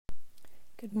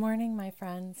Good morning, my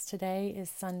friends. Today is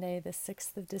Sunday, the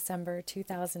 6th of December,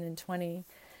 2020.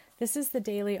 This is the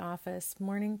Daily Office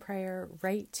Morning Prayer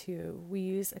Right To. We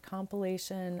use a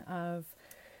compilation of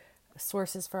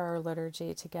sources for our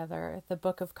liturgy together. The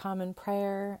Book of Common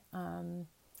Prayer,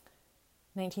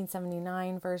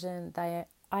 1979 version, the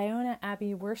Iona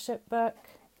Abbey Worship Book,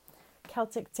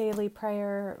 Celtic Daily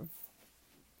Prayer,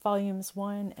 Volumes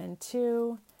 1 and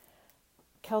 2,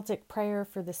 Celtic Prayer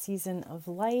for the Season of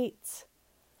Light.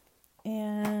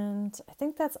 And I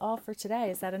think that's all for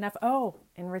today. Is that enough? Oh,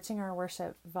 Enriching Our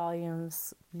Worship,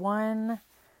 Volumes 1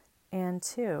 and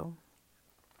 2.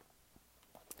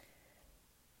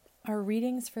 Our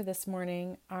readings for this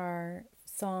morning are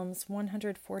Psalms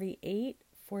 148,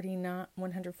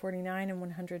 149, and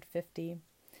 150.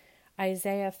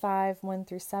 Isaiah 5, 1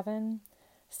 through 7.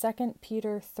 2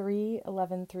 Peter 3,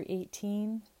 11 through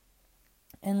 18.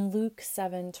 And Luke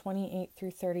 7, 28 through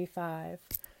 35.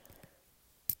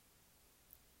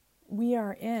 We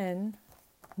are in,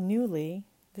 newly,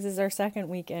 this is our second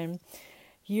week in,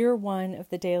 year 1 of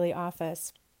the Daily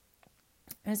Office.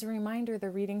 As a reminder, the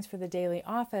readings for the Daily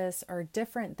Office are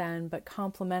different than, but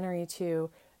complementary to,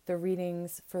 the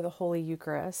readings for the Holy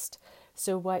Eucharist.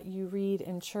 So what you read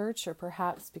in church, or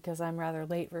perhaps because I'm rather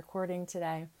late recording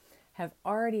today, have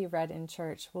already read in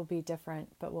church will be different,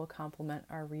 but will complement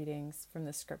our readings from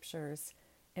the scriptures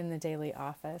in the Daily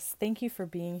Office. Thank you for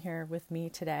being here with me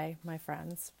today, my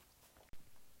friends.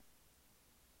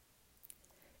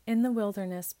 In the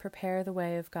wilderness, prepare the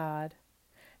way of God.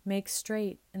 Make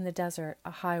straight in the desert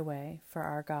a highway for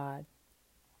our God.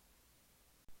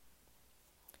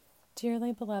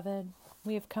 Dearly beloved,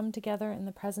 we have come together in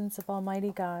the presence of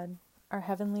Almighty God, our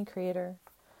heavenly Creator,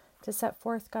 to set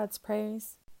forth God's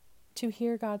praise, to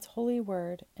hear God's holy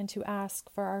word, and to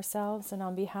ask for ourselves and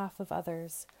on behalf of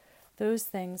others those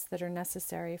things that are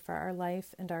necessary for our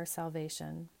life and our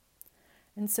salvation.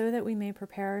 And so that we may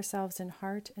prepare ourselves in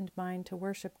heart and mind to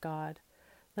worship God,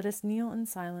 let us kneel in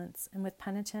silence and with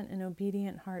penitent and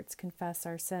obedient hearts confess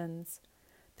our sins,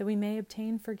 that we may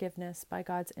obtain forgiveness by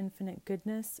God's infinite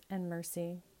goodness and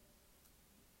mercy.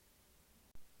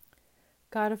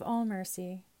 God of all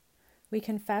mercy, we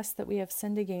confess that we have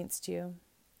sinned against you,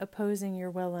 opposing your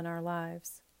will in our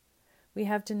lives. We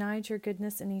have denied your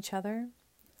goodness in each other,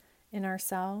 in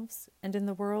ourselves, and in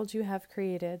the world you have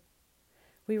created.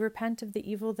 We repent of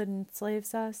the evil that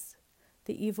enslaves us,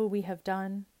 the evil we have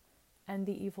done, and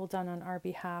the evil done on our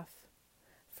behalf.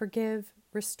 Forgive,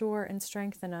 restore, and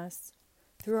strengthen us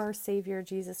through our Savior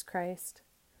Jesus Christ,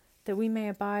 that we may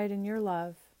abide in your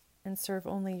love and serve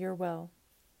only your will.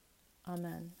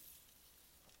 Amen.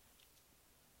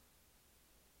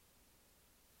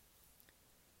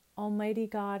 Almighty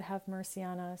God, have mercy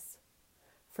on us.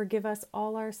 Forgive us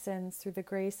all our sins through the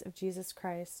grace of Jesus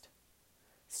Christ.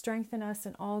 Strengthen us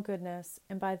in all goodness,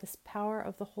 and by the power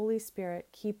of the Holy Spirit,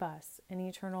 keep us in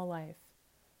eternal life.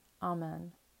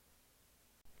 Amen.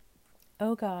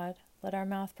 O God, let our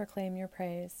mouth proclaim your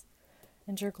praise,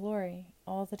 and your glory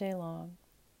all the day long.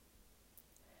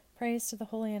 Praise to the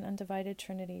Holy and Undivided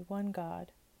Trinity, one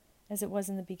God, as it was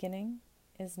in the beginning,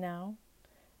 is now,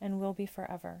 and will be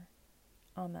forever.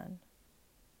 Amen.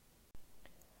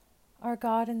 Our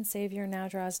God and Savior now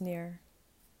draws near.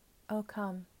 O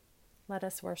come, let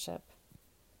us worship.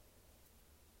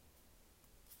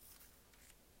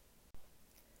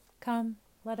 Come,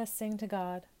 let us sing to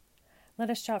God. Let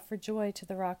us shout for joy to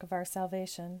the rock of our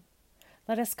salvation.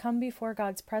 Let us come before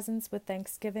God's presence with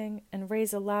thanksgiving and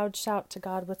raise a loud shout to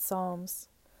God with psalms.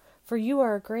 For you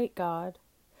are a great God.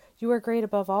 You are great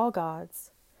above all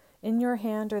gods. In your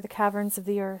hand are the caverns of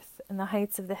the earth, and the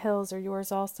heights of the hills are yours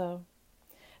also.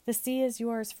 The sea is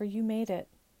yours, for you made it,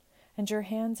 and your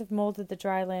hands have molded the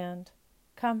dry land.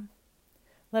 Come,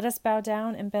 let us bow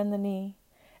down and bend the knee,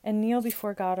 and kneel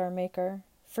before God our Maker,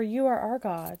 for you are our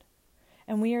God,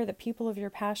 and we are the people of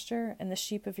your pasture and the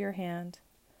sheep of your hand.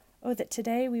 Oh, that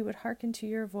today we would hearken to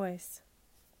your voice.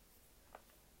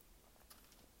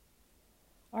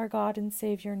 Our God and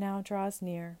Savior now draws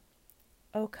near.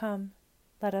 O come,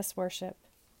 let us worship.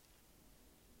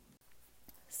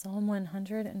 Psalm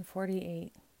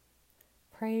 148.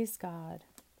 Praise God.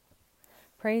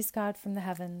 Praise God from the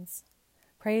heavens.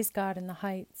 Praise God in the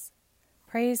heights.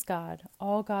 Praise God,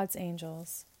 all God's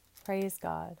angels. Praise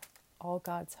God, all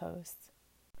God's hosts.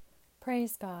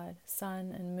 Praise God,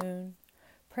 sun and moon.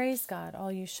 Praise God,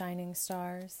 all you shining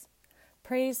stars.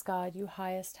 Praise God, you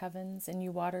highest heavens, and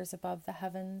you waters above the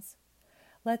heavens.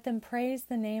 Let them praise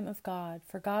the name of God,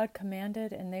 for God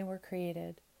commanded and they were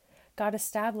created. God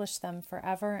established them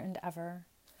forever and ever.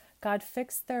 God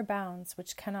fixed their bounds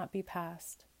which cannot be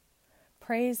passed.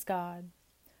 Praise God.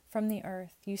 from the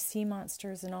earth, you sea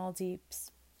monsters in all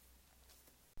deeps.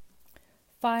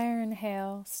 Fire and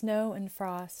hail, snow and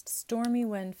frost, stormy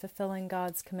wind fulfilling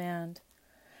God's command,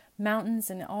 mountains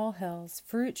and all hills,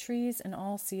 fruit trees and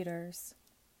all cedars,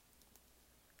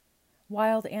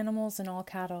 wild animals and all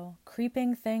cattle,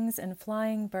 creeping things and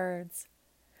flying birds,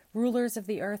 rulers of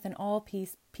the earth and all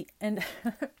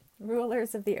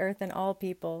rulers of the earth and all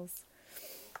peoples,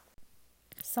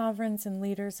 sovereigns and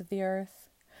leaders of the earth,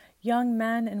 young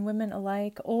men and women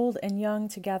alike, old and young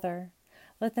together.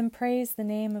 Let them praise the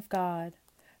name of God,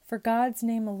 for God's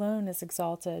name alone is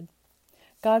exalted.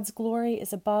 God's glory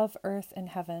is above earth and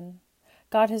heaven.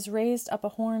 God has raised up a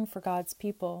horn for God's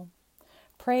people.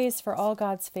 Praise for all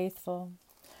God's faithful,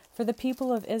 for the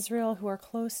people of Israel who are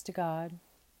close to God.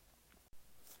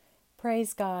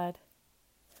 Praise God.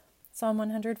 Psalm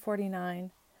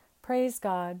 149. Praise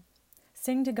God.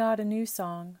 Sing to God a new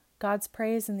song, God's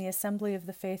praise in the assembly of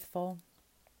the faithful.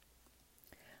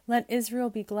 Let Israel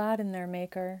be glad in their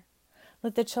Maker.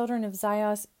 Let the children of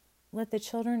Zion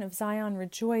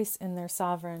rejoice in their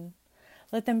sovereign.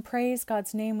 Let them praise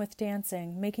God's name with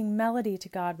dancing, making melody to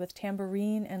God with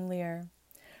tambourine and lyre.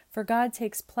 For God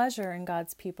takes pleasure in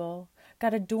God's people.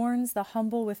 God adorns the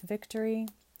humble with victory.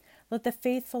 Let the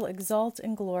faithful exult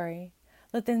in glory.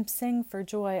 Let them sing for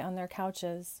joy on their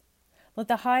couches. Let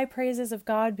the high praises of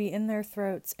God be in their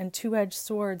throats and two-edged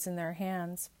swords in their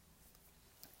hands,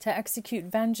 to execute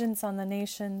vengeance on the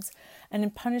nations and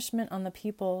in punishment on the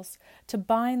peoples, to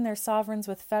bind their sovereigns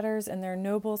with fetters and their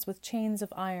nobles with chains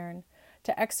of iron,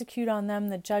 to execute on them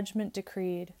the judgment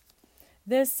decreed.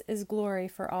 This is glory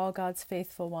for all God's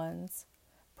faithful ones.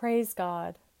 Praise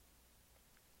God.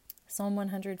 Psalm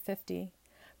 150.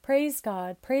 Praise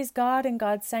God in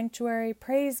God's sanctuary,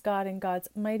 praise God in God's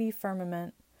mighty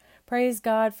firmament. Praise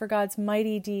God for God's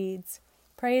mighty deeds.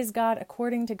 Praise God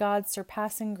according to God's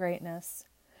surpassing greatness.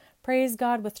 Praise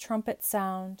God with trumpet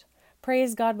sound.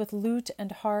 Praise God with lute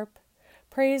and harp.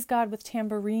 Praise God with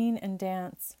tambourine and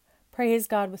dance. Praise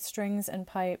God with strings and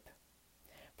pipe.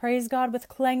 Praise God with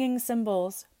clanging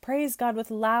cymbals. Praise God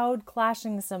with loud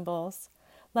clashing cymbals.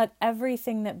 Let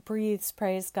everything that breathes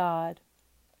praise God.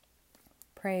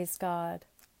 Praise God.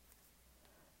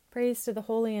 Praise to the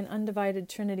holy and undivided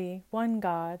Trinity, one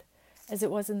God, as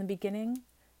it was in the beginning,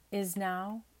 is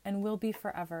now, and will be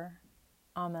forever.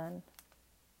 Amen.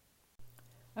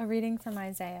 A reading from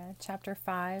Isaiah, chapter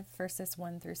 5, verses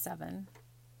 1 through 7.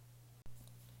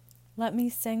 Let me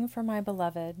sing for my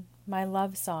beloved, my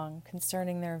love song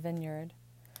concerning their vineyard.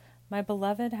 My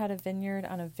beloved had a vineyard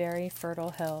on a very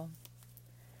fertile hill.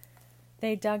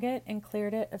 They dug it and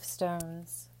cleared it of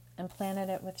stones, and planted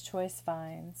it with choice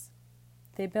vines.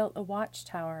 They built a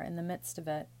watchtower in the midst of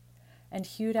it, and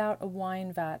hewed out a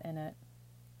wine vat in it.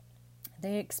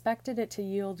 They expected it to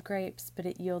yield grapes, but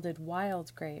it yielded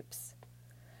wild grapes.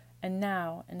 And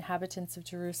now, inhabitants of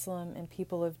Jerusalem and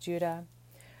people of Judah,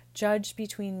 judge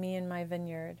between me and my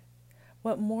vineyard.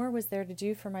 What more was there to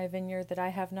do for my vineyard that I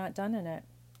have not done in it?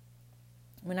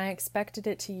 When I expected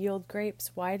it to yield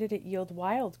grapes, why did it yield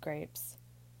wild grapes?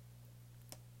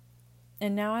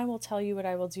 And now I will tell you what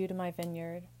I will do to my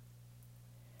vineyard.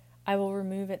 I will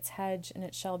remove its hedge, and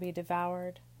it shall be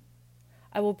devoured.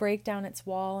 I will break down its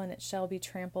wall, and it shall be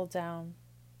trampled down.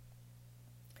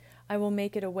 I will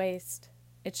make it a waste.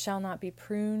 It shall not be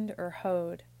pruned or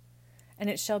hoed, and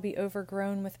it shall be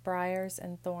overgrown with briars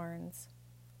and thorns.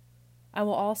 I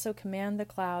will also command the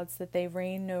clouds that they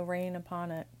rain no rain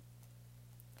upon it.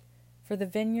 For the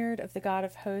vineyard of the God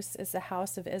of hosts is the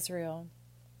house of Israel,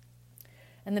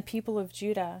 and the people of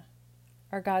Judah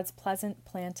are God's pleasant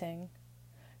planting.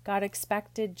 God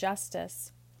expected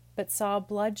justice, but saw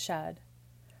bloodshed,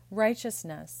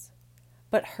 righteousness,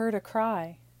 but heard a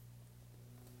cry.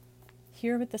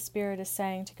 Hear what the Spirit is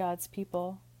saying to God's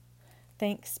people.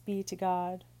 Thanks be to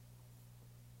God.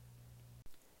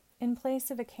 In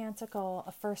place of a canticle,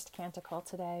 a first canticle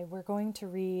today, we're going to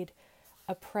read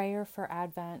a prayer for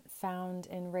Advent found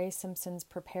in Ray Simpson's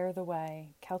Prepare the Way,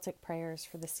 Celtic Prayers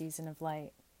for the Season of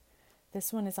Light.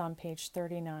 This one is on page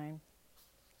 39.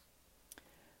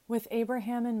 With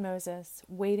Abraham and Moses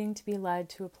waiting to be led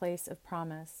to a place of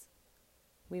promise,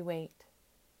 we wait.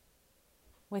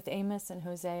 With Amos and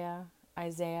Hosea,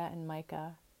 Isaiah and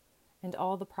Micah, and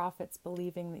all the prophets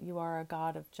believing that you are a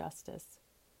God of justice,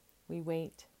 we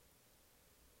wait.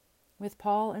 With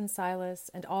Paul and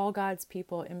Silas and all God's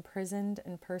people imprisoned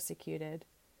and persecuted,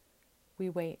 we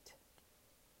wait.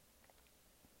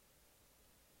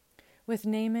 With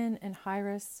Naaman and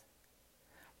Hyrus,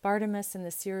 Bartimaeus and the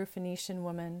Syrophoenician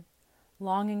woman,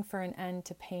 longing for an end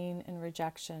to pain and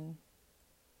rejection,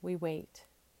 we wait.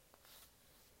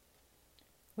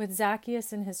 With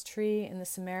Zacchaeus in his tree and the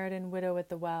Samaritan widow at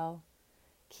the well,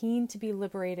 keen to be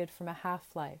liberated from a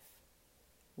half-life,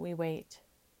 we wait.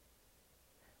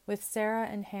 With Sarah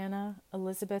and Hannah,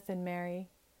 Elizabeth and Mary,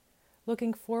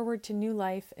 looking forward to new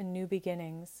life and new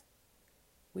beginnings,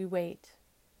 we wait.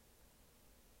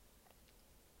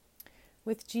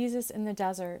 With Jesus in the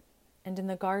desert and in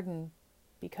the garden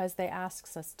because they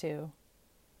asks us to,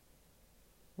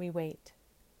 we wait.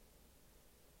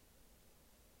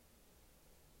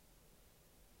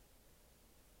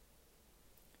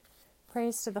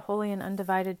 Praise to the Holy and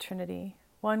Undivided Trinity,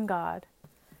 one God,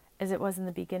 as it was in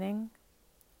the beginning,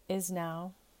 is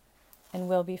now, and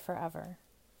will be forever.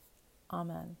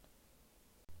 Amen.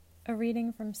 A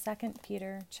reading from 2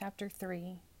 Peter chapter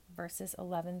 3, verses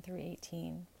 11 through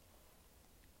 18.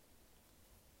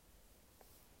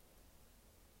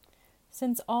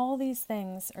 Since all these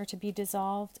things are to be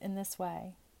dissolved in this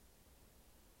way,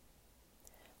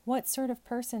 what sort of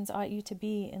persons ought you to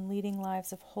be in leading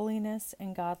lives of holiness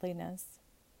and godliness,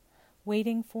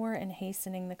 waiting for and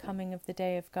hastening the coming of the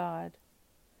day of God,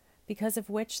 because of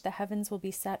which the heavens will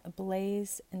be set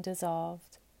ablaze and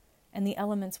dissolved, and the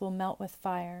elements will melt with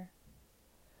fire?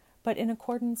 But in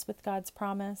accordance with God's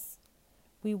promise,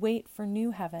 we wait for new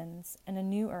heavens and a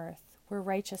new earth where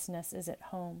righteousness is at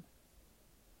home.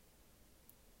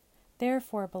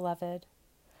 Therefore, beloved,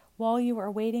 while you are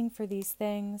waiting for these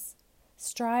things,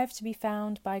 strive to be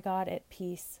found by God at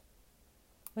peace,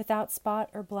 without spot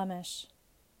or blemish,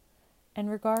 and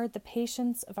regard the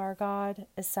patience of our God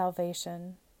as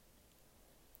salvation.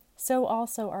 So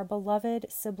also our beloved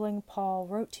sibling Paul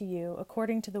wrote to you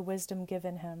according to the wisdom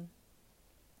given him.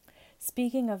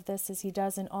 Speaking of this as he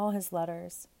does in all his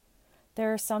letters,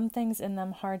 there are some things in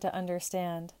them hard to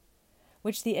understand,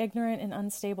 which the ignorant and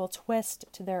unstable twist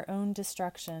to their own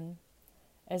destruction,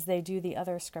 as they do the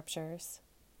other scriptures.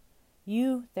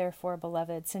 You, therefore,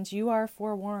 beloved, since you are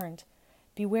forewarned,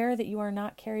 beware that you are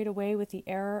not carried away with the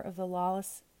error of the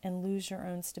lawless and lose your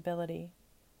own stability,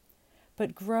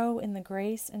 but grow in the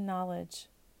grace and knowledge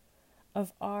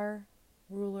of our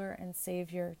ruler and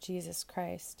Savior, Jesus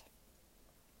Christ.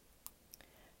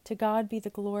 To God be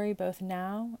the glory both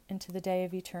now and to the day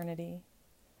of eternity.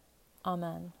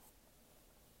 Amen.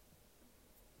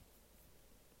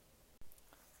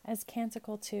 As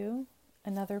Canticle 2,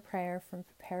 another prayer from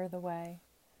Prepare the Way,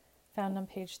 found on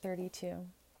page 32.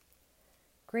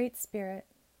 Great Spirit,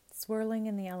 swirling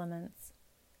in the elements,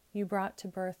 you brought to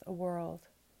birth a world.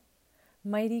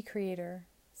 Mighty Creator,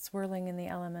 swirling in the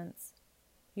elements,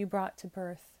 you brought to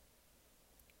birth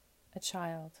a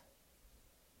child.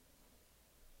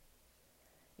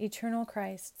 Eternal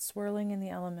Christ, swirling in the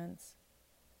elements,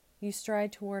 you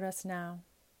stride toward us now.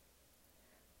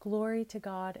 Glory to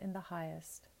God in the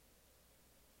highest.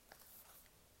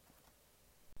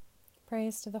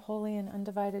 Praise to the Holy and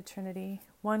Undivided Trinity,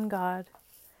 one God,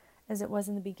 as it was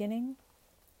in the beginning,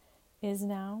 is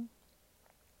now,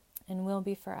 and will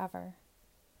be forever.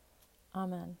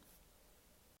 Amen.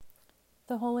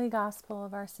 The Holy Gospel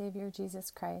of our Savior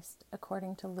Jesus Christ,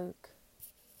 according to Luke.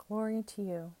 Glory to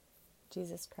you,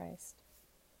 Jesus Christ.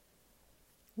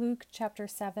 Luke chapter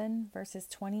 7, verses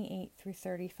 28 through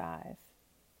 35.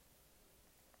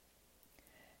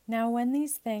 Now when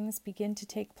these things begin to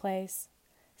take place,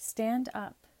 stand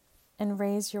up and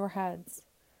raise your heads,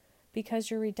 because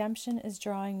your redemption is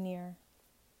drawing near.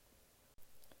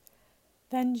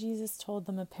 Then Jesus told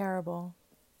them a parable.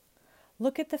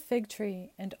 Look at the fig tree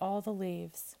and all the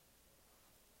leaves.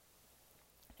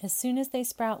 As soon as they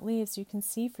sprout leaves, you can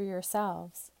see for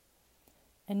yourselves,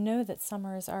 and know that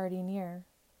summer is already near.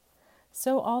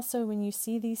 So also when you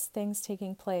see these things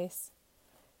taking place,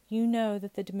 you know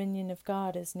that the dominion of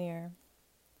God is near.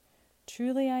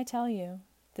 Truly I tell you,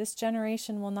 this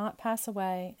generation will not pass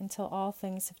away until all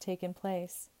things have taken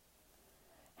place.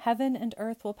 Heaven and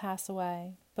earth will pass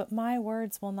away, but my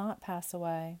words will not pass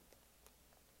away.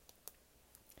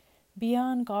 Be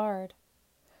on guard,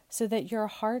 so that your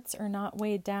hearts are not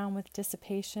weighed down with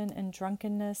dissipation and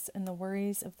drunkenness and the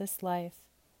worries of this life,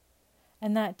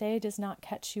 and that day does not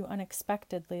catch you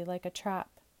unexpectedly like a trap,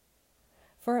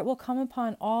 for it will come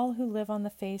upon all who live on the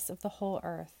face of the whole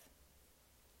earth.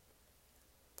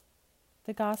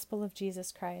 The Gospel of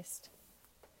Jesus Christ.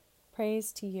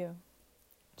 Praise to you,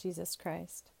 Jesus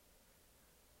Christ.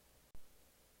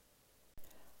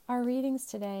 Our readings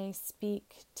today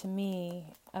speak to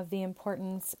me of the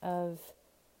importance of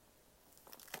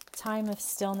time of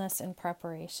stillness and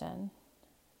preparation.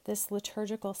 This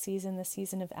liturgical season, the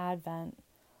season of Advent,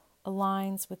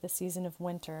 aligns with the season of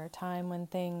winter, a time when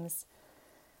things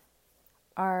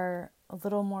are a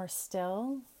little more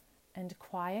still and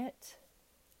quiet,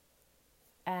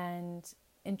 and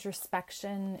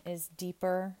introspection is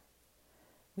deeper.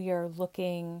 We are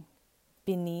looking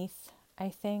beneath, I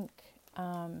think.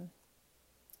 And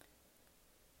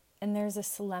there's a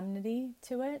solemnity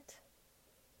to it.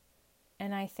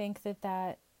 And I think that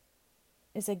that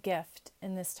is a gift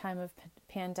in this time of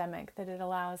pandemic, that it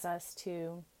allows us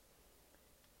to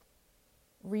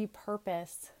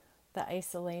repurpose the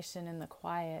isolation and the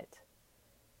quiet,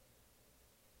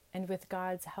 and with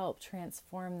God's help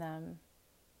transform them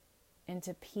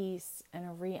into peace and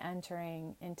a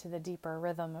re-entering into the deeper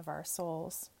rhythm of our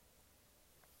souls.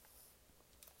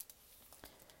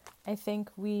 I think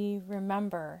we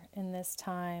remember in this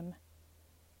time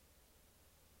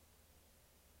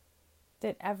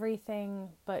that everything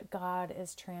but God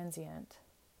is transient.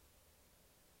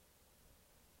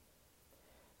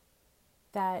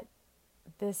 That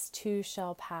this too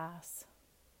shall pass.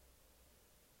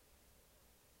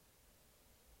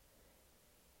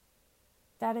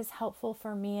 That is helpful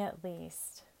for me, at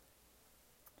least,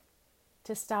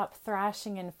 to stop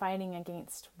thrashing and fighting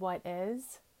against what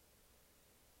is,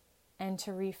 and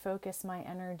to refocus my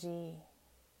energy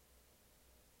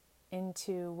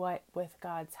into what, with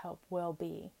God's help, will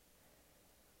be.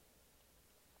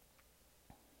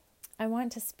 I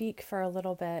want to speak for a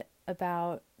little bit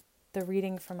about the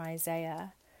reading from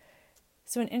Isaiah.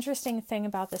 So an interesting thing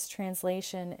about this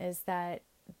translation is that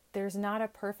there's not a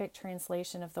perfect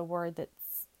translation of the word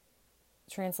that's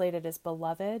translated as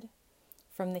beloved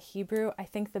from the Hebrew. I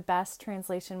think the best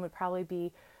translation would probably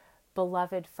be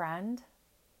beloved friend.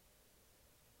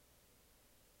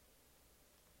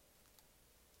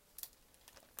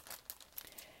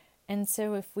 And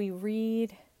so if we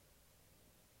read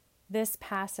this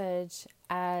passage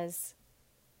as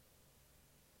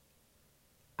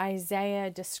Isaiah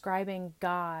describing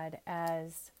God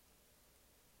as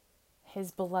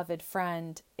his beloved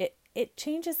friend, it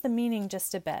changes the meaning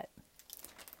just a bit.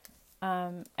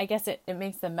 I guess it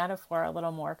makes the metaphor a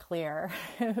little more clear,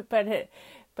 but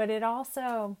it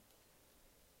also,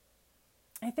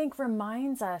 I think,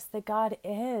 reminds us that God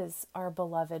is our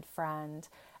beloved friend.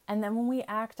 And then when we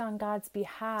act on God's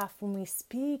behalf, when we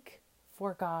speak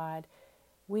for God,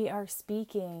 we are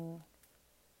speaking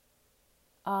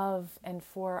of and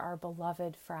for our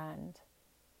beloved friend.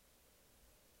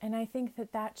 And I think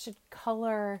that that should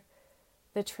color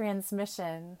the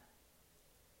transmission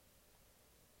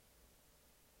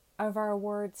of our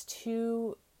words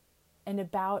to and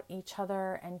about each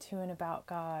other and to and about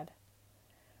God.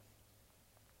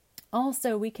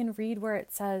 Also, we can read where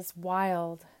it says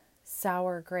wild,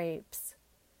 sour grapes.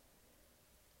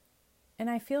 And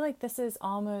I feel like this is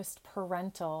almost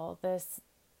parental, this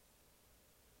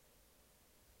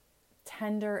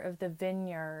tender of the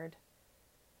vineyard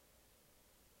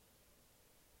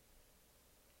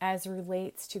as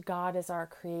relates to God as our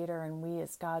creator and we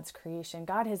as God's creation.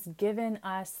 God has given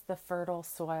us the fertile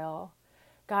soil.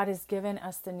 God has given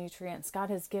us the nutrients.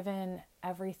 God has given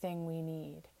everything we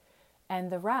need.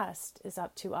 And the rest is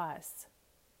up to us.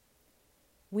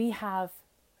 We have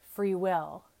free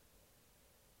will.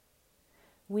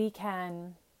 We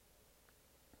can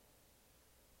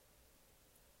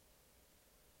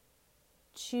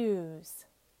choose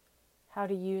how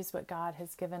to use what God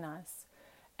has given us.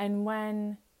 And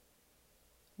when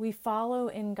we follow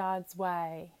in God's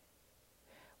way,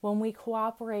 when we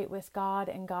cooperate with God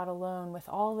and God alone, with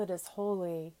all that is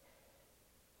holy,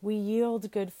 we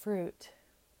yield good fruit.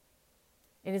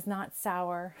 It is not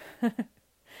sour.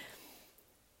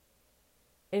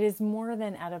 It is more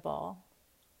than edible.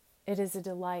 It is a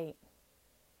delight.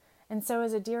 And so,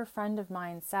 as a dear friend of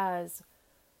mine says,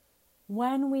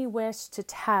 when we wish to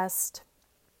test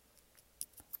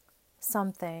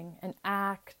something, an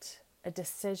act, a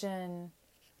decision,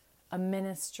 a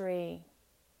ministry,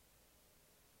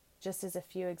 just as a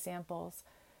few examples,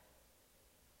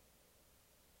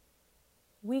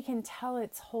 we can tell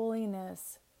its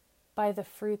holiness by the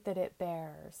fruit that it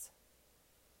bears.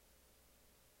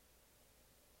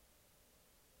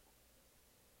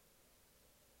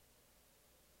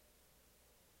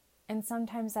 And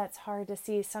sometimes that's hard to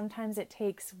see. Sometimes it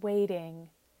takes waiting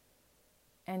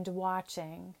and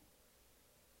watching.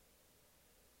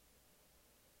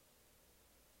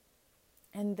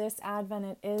 And this Advent,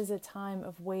 it is a time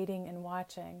of waiting and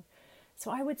watching.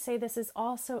 So I would say this is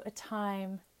also a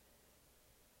time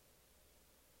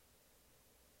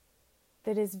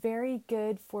that is very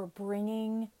good for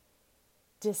bringing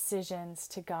decisions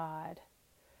to God,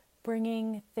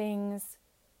 bringing things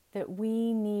that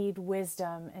we need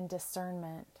wisdom and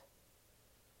discernment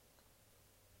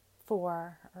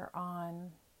for or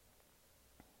on.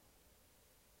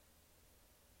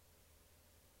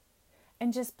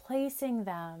 And just placing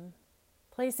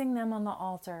placing them on the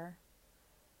altar,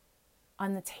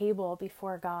 on the table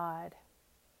before God,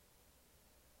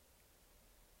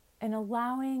 and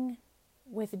allowing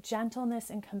with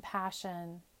gentleness and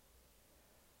compassion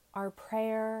our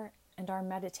prayer and our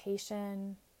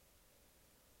meditation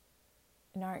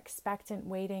and our expectant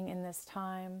waiting in this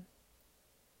time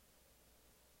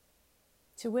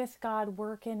to, with God,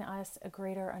 work in us a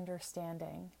greater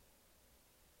understanding.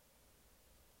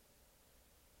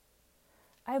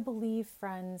 I believe,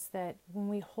 friends, that when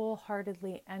we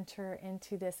wholeheartedly enter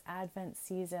into this Advent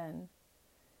season,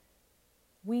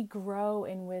 we grow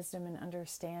in wisdom and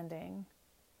understanding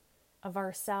of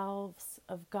ourselves,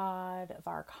 of God, of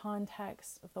our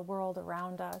context, of the world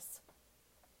around us.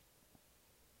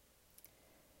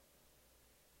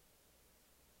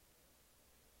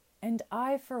 And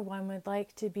I, for one, would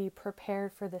like to be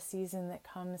prepared for the season that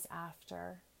comes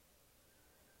after,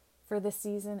 for the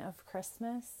season of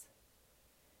Christmas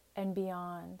and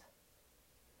beyond.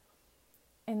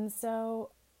 And so,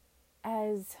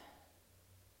 as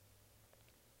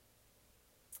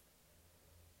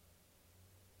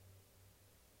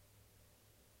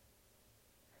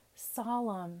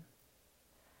solemn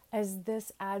as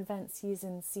this Advent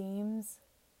season seems,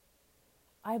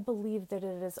 I believe that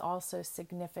it is also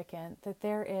significant, that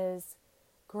there is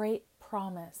great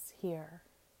promise here.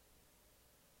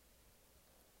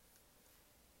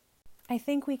 I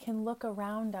think we can look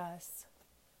around us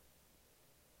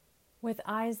with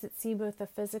eyes that see both the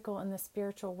physical and the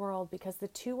spiritual world, because the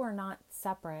two are not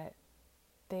separate,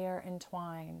 they are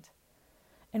entwined.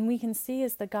 And we can see,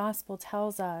 as the gospel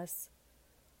tells us,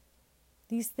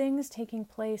 these things taking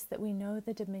place, that we know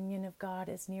the dominion of God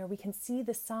is near. We can see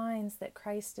the signs that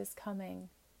Christ is coming.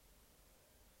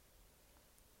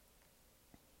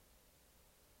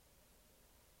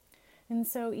 And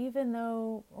so even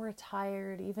though we're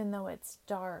tired, even though it's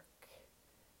dark,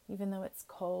 even though it's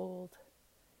cold,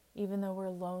 even though we're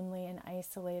lonely and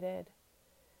isolated,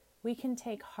 we can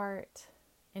take heart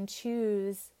and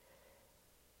choose,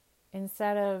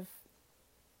 instead of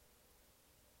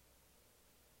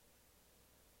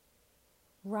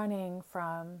running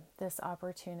from this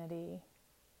opportunity,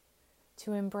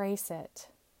 to embrace it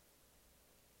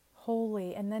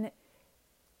wholly. And then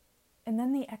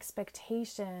the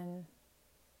expectation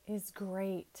is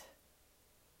great.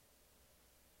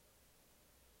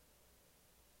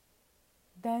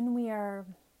 Then we are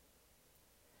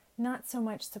not so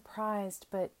much surprised,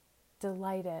 but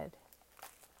delighted.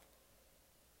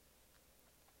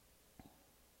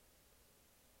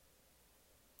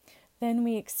 Then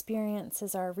we experience,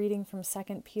 as our reading from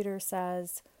 2 Peter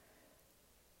says,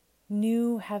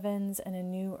 new heavens and a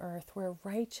new earth where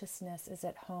righteousness is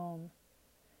at home.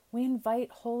 We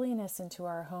invite holiness into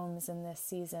our homes in this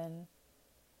season.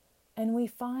 And we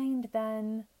find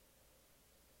then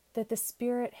that the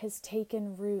Spirit has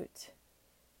taken root,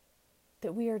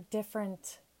 that we are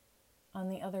different on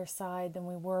the other side than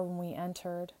we were when we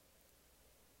entered.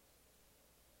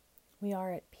 We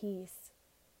are at peace.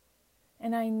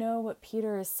 And I know what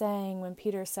Peter is saying when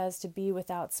Peter says to be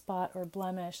without spot or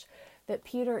blemish, that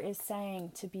Peter is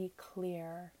saying to be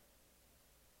clear,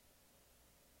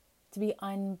 to be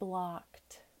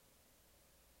unblocked,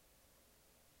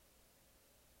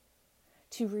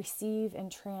 to receive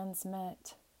and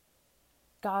transmit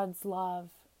God's love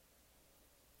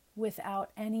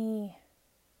without any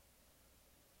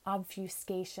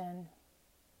obfuscation.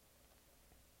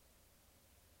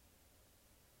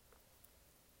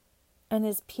 And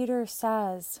as Peter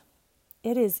says,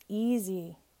 it is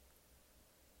easy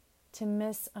to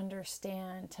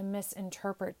misunderstand, to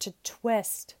misinterpret, to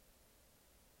twist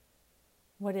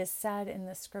what is said in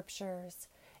the scriptures.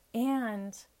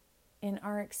 And in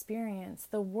our experience,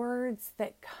 the words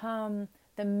that come,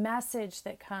 the message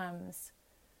that comes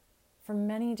from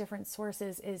many different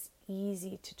sources is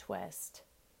easy to twist.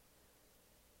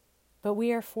 But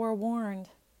we are forewarned.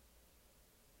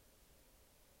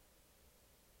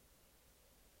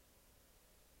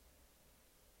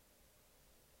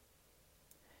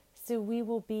 So we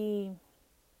will be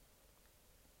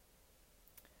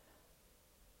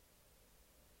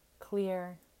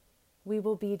clear. We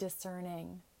will be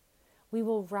discerning. We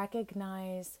will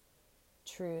recognize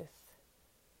truth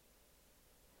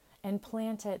and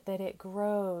plant it, that it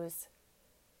grows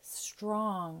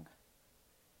strong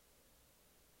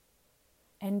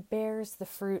and bears the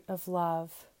fruit of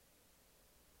love.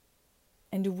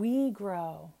 And we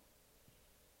grow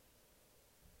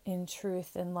in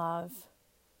truth and love,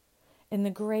 in the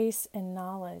grace and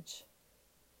knowledge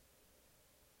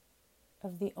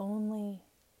of the only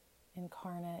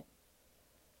incarnate,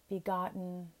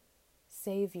 begotten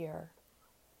Savior,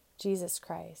 Jesus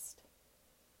Christ.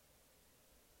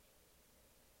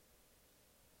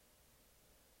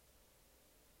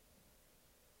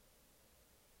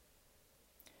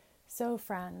 So,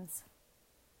 friends,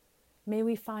 may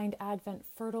we find Advent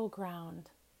fertile ground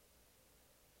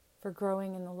for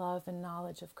growing in the love and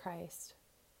knowledge of Christ.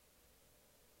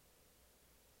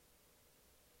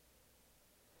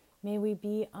 May we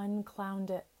be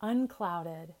unclouded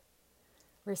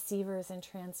receivers and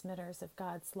transmitters of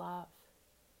God's love,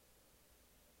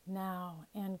 now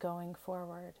and going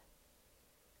forward.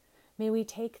 May we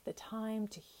take the time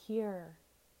to hear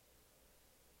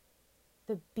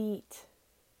the beat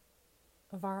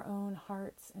of our own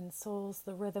hearts and souls,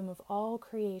 the rhythm of all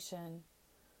creation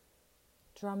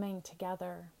drumming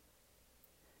together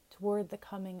toward the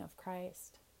coming of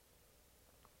Christ.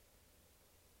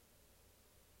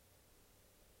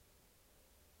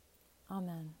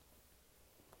 Amen.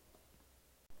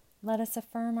 Let us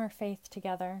affirm our faith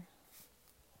together.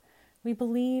 We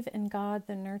believe in God,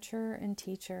 the nurturer and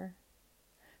teacher,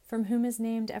 from whom is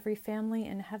named every family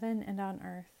in heaven and on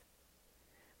earth.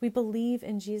 We believe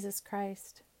in Jesus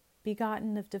Christ,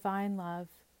 begotten of divine love,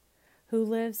 who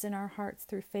lives in our hearts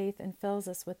through faith and fills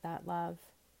us with that love.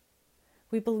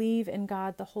 We believe in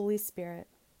God, the Holy Spirit.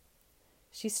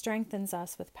 She strengthens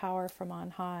us with power from on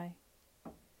high.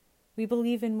 We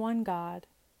believe in one God,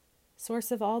 source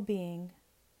of all being,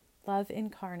 love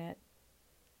incarnate,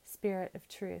 Spirit of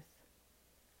truth.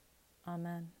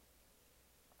 Amen.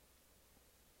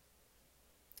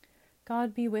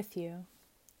 God be with you,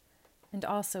 and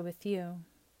also with you.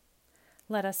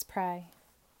 Let us pray.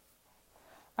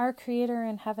 Our Creator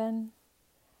in heaven,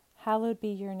 hallowed be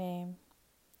your name.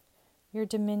 Your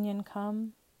dominion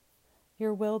come,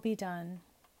 your will be done,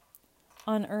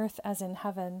 on earth as in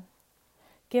heaven.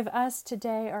 Give us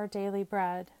today our daily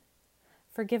bread.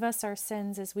 Forgive us our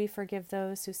sins as we forgive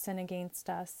those who sin against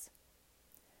us.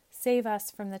 Save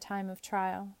us from the time of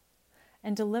trial,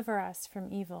 and deliver us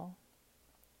from evil.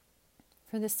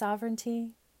 For the sovereignty,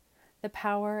 the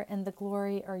power, and the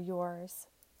glory are yours,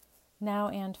 now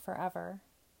and forever.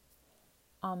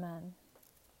 Amen.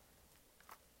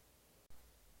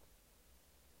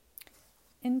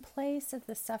 In place of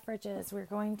the suffrages, we're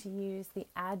going to use the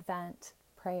Advent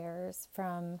prayers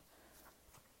from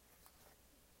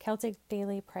Celtic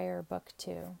Daily Prayer, Book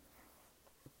 2.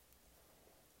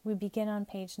 We begin on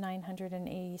page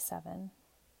 987.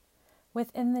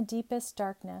 Within the deepest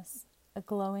darkness, a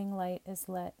glowing light is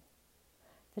lit.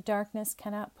 The darkness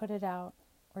cannot put it out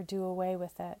or do away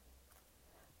with it.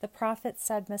 The prophet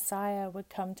said Messiah would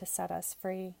come to set us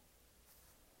free,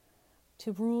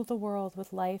 to rule the world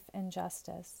with life and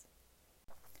justice.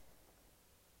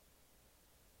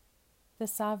 The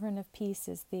sovereign of peace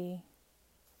is thee.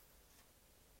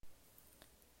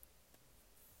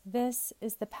 This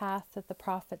is the path that the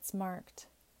prophets marked,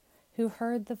 who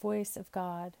heard the voice of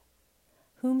God.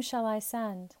 Whom shall I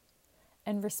send?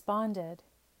 And responded,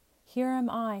 Here am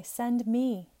I, send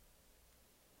me.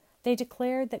 They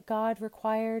declared that God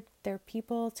required their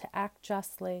people to act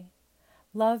justly,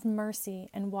 love mercy,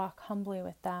 and walk humbly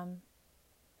with them.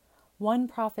 One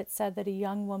prophet said that a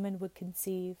young woman would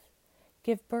conceive,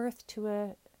 give birth to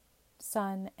a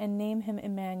son, and name him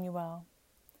Emmanuel,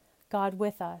 God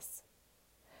with us.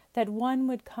 That one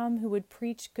would come who would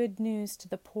preach good news to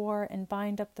the poor and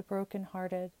bind up the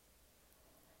brokenhearted.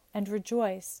 And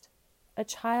rejoiced, a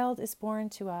child is born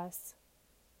to us.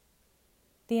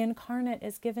 The incarnate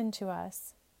is given to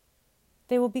us.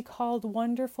 They will be called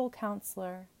Wonderful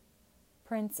Counselor,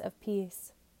 Prince of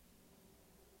Peace.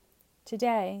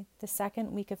 Today, the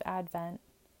second week of Advent,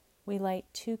 we light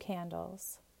 2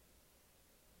 candles.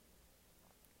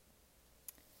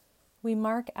 We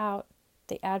mark out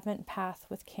the Advent path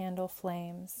with candle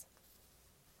flames.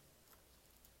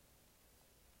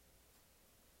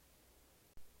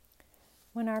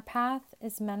 When our path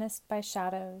is menaced by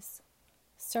shadows,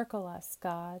 circle us,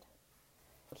 God.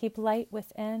 Keep light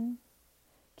within,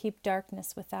 keep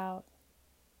darkness without.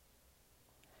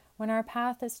 When our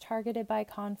path is targeted by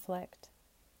conflict,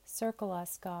 circle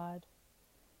us, God.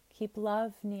 Keep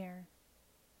love near,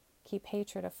 keep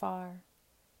hatred afar.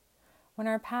 When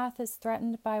our path is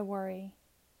threatened by worry,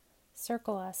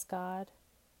 circle us, God.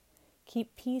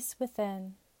 Keep peace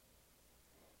within,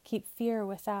 keep fear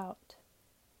without.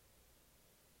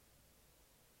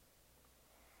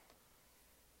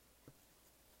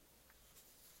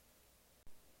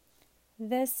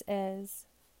 This is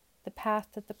the path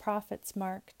that the prophets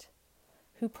marked,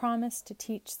 who promised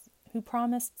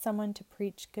someone to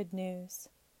preach good news.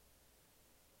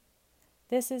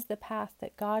 This is the path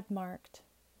that God marked,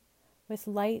 with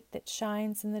light that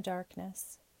shines in the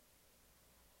darkness.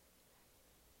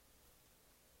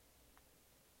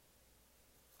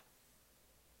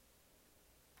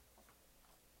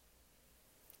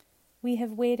 We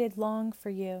have waited long for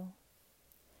you.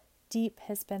 deep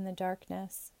has been the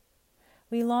darkness.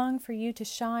 We long for you to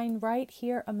shine right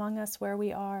here among us where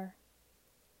we are.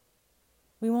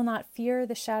 We will not fear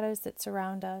the shadows that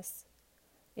surround us,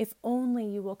 if only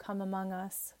you will come among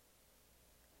us.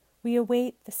 We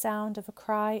await the sound of a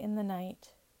cry in the night,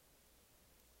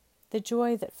 the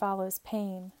joy that follows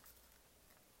pain,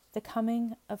 the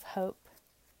coming of hope.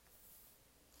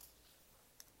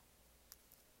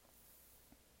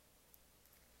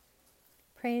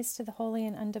 Praise to the Holy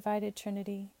and Undivided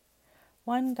Trinity,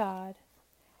 one God,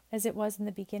 as it was in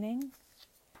the beginning,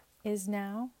 is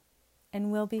now,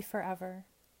 and will be forever.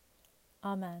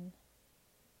 Amen.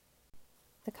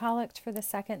 The Collect for the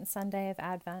second Sunday of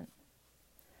Advent.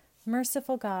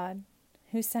 Merciful God,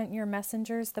 who sent your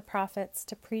messengers, the prophets,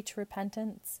 to preach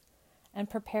repentance and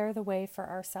prepare the way for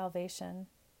our salvation,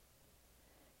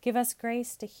 give us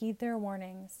grace to heed their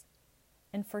warnings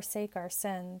and forsake our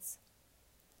sins,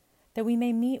 that we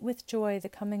may meet with joy the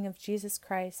coming of Jesus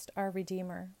Christ, our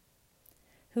Redeemer,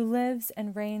 who lives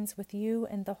and reigns with you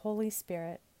and the Holy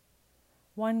Spirit,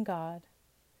 one God,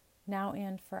 now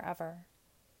and forever.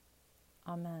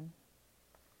 Amen.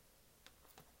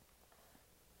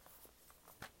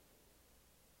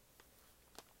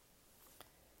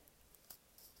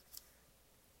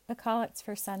 The Collects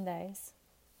for Sundays.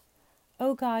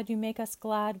 O God, you make us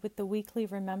glad with the weekly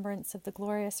remembrance of the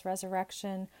glorious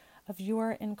resurrection of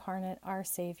your incarnate, our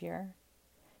Savior.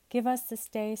 Give us this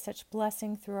day such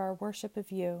blessing through our worship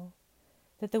of you,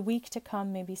 that the week to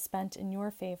come may be spent in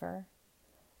your favor.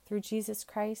 Through Jesus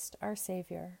Christ, our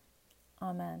Savior.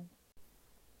 Amen.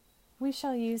 We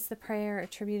shall use the prayer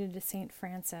attributed to St.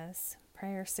 Francis,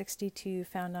 Prayer 62,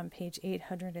 found on page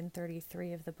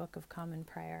 833 of the Book of Common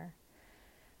Prayer,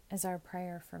 as our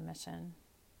prayer for mission.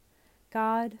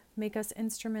 God, make us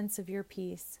instruments of your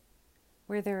peace.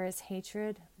 Where there is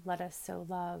hatred, let us sow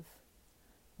love.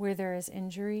 Where there is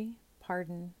injury,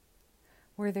 pardon.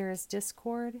 Where there is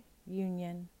discord,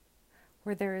 union.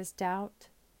 Where there is doubt,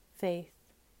 faith.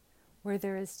 Where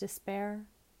there is despair,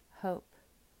 hope.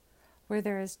 Where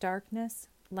there is darkness,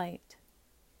 light.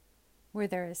 Where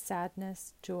there is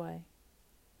sadness, joy.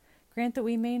 Grant that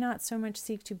we may not so much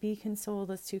seek to be consoled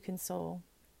as to console,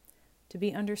 to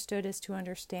be understood as to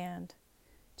understand,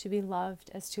 to be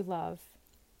loved as to love.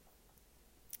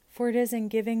 For it is in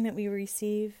giving that we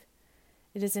receive,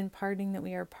 it is in pardoning that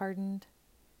we are pardoned,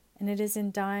 and it is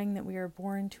in dying that we are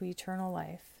born to eternal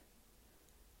life.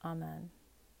 Amen.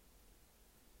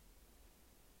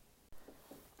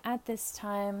 At this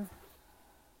time,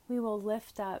 we will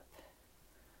lift up,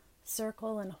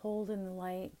 circle, and hold in the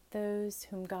light those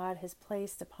whom God has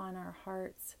placed upon our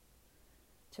hearts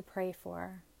to pray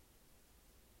for.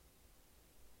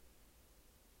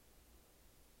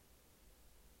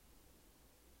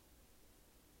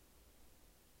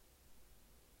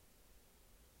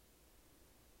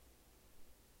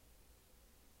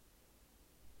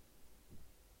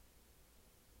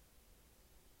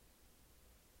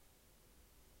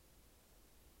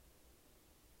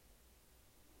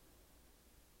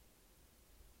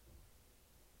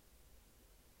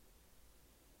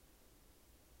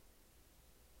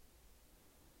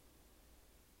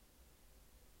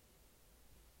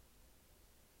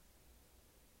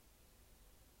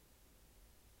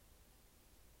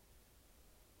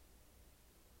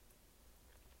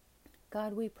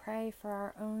 God, we pray for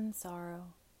our own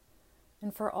sorrow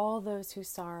and for all those who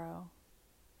sorrow.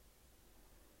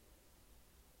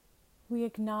 We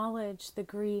acknowledge the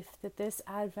grief that this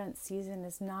Advent season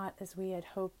is not as we had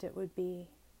hoped it would be.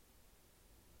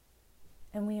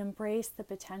 And we embrace the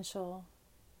potential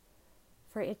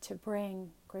for it to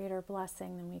bring greater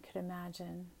blessing than we could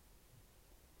imagine.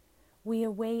 We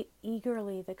await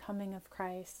eagerly the coming of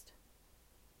Christ.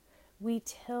 We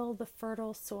till the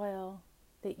fertile soil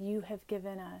that you have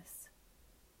given us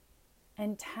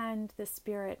and tend the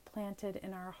Spirit planted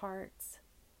in our hearts.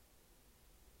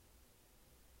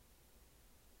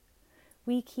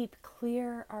 We keep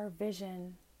clear our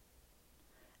vision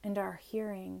and our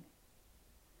hearing,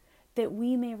 that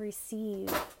we may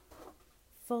receive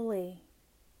fully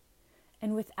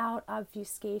and without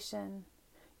obfuscation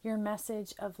your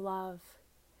message of love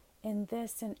in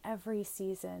this and every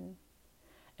season.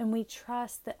 And we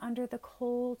trust that under the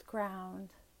cold ground,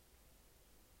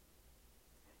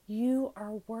 you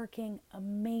are working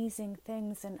amazing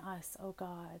things in us, O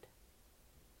God.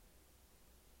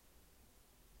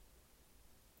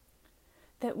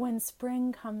 That when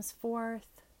spring comes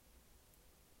forth,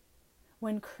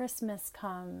 when Christmas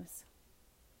comes,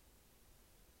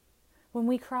 when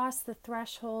we cross the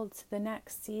threshold to the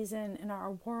next season in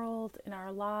our world, in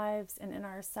our lives, and in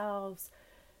ourselves,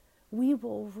 we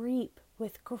will reap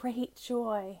with great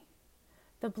joy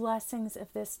the blessings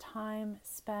of this time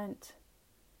spent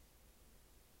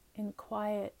in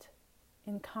quiet,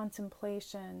 in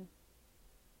contemplation,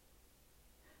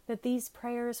 that these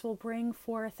prayers will bring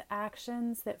forth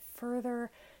actions that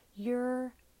further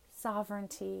your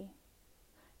sovereignty,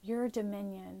 your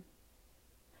dominion,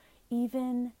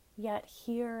 even yet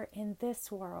here in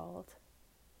this world,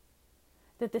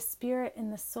 that the spirit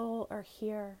and the soul are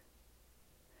here,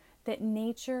 that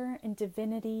nature and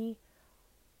divinity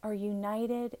are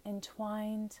united,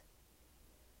 entwined,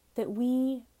 that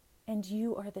we and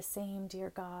you are the same, dear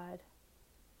God.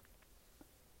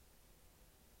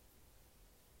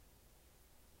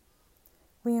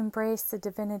 We embrace the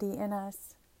divinity in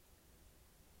us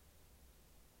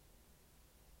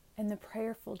and the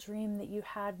prayerful dream that you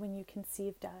had when you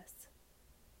conceived us.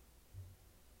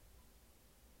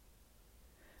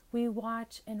 We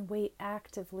watch and wait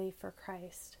actively for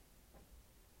Christ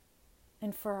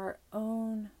and for our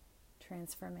own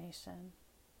transformation.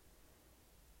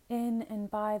 In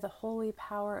and by the holy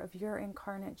power of your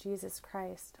incarnate Jesus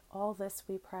Christ, all this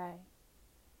we pray.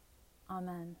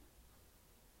 Amen.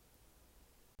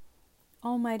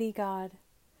 Almighty God,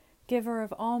 giver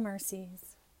of all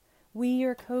mercies, we,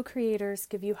 your co-creators,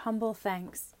 give you humble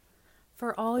thanks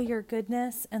for all your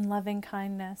goodness and loving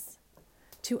kindness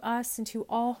to us and to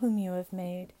all whom you have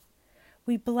made.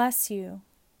 We bless you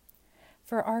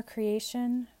for our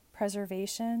creation,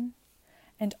 preservation,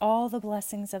 and all the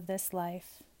blessings of this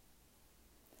life,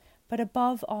 but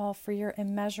above all for your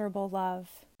immeasurable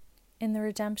love in the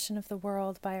redemption of the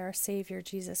world by our Savior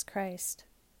Jesus Christ,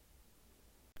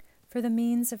 for the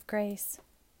means of grace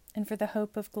and for the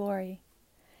hope of glory.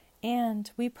 And,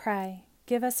 we pray,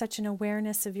 give us such an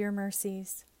awareness of your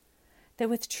mercies, that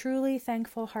with truly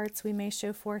thankful hearts we may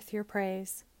show forth your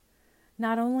praise,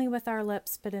 not only with our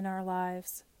lips but in our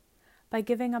lives, by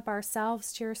giving up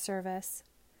ourselves to your service,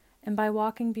 and by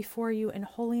walking before you in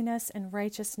holiness and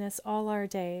righteousness all our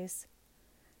days,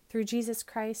 through Jesus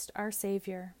Christ our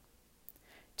Savior,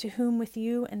 to whom with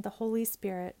you and the Holy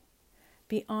Spirit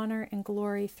be honor and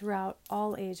glory throughout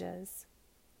all ages.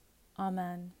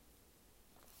 Amen.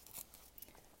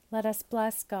 Let us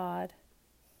bless God.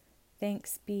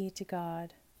 Thanks be to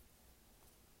God.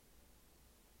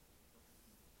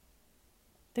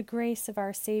 The grace of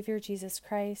our Savior Jesus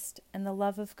Christ and the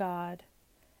love of God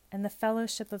and the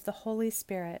fellowship of the Holy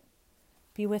Spirit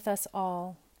be with us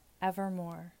all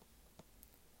evermore.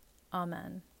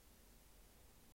 Amen.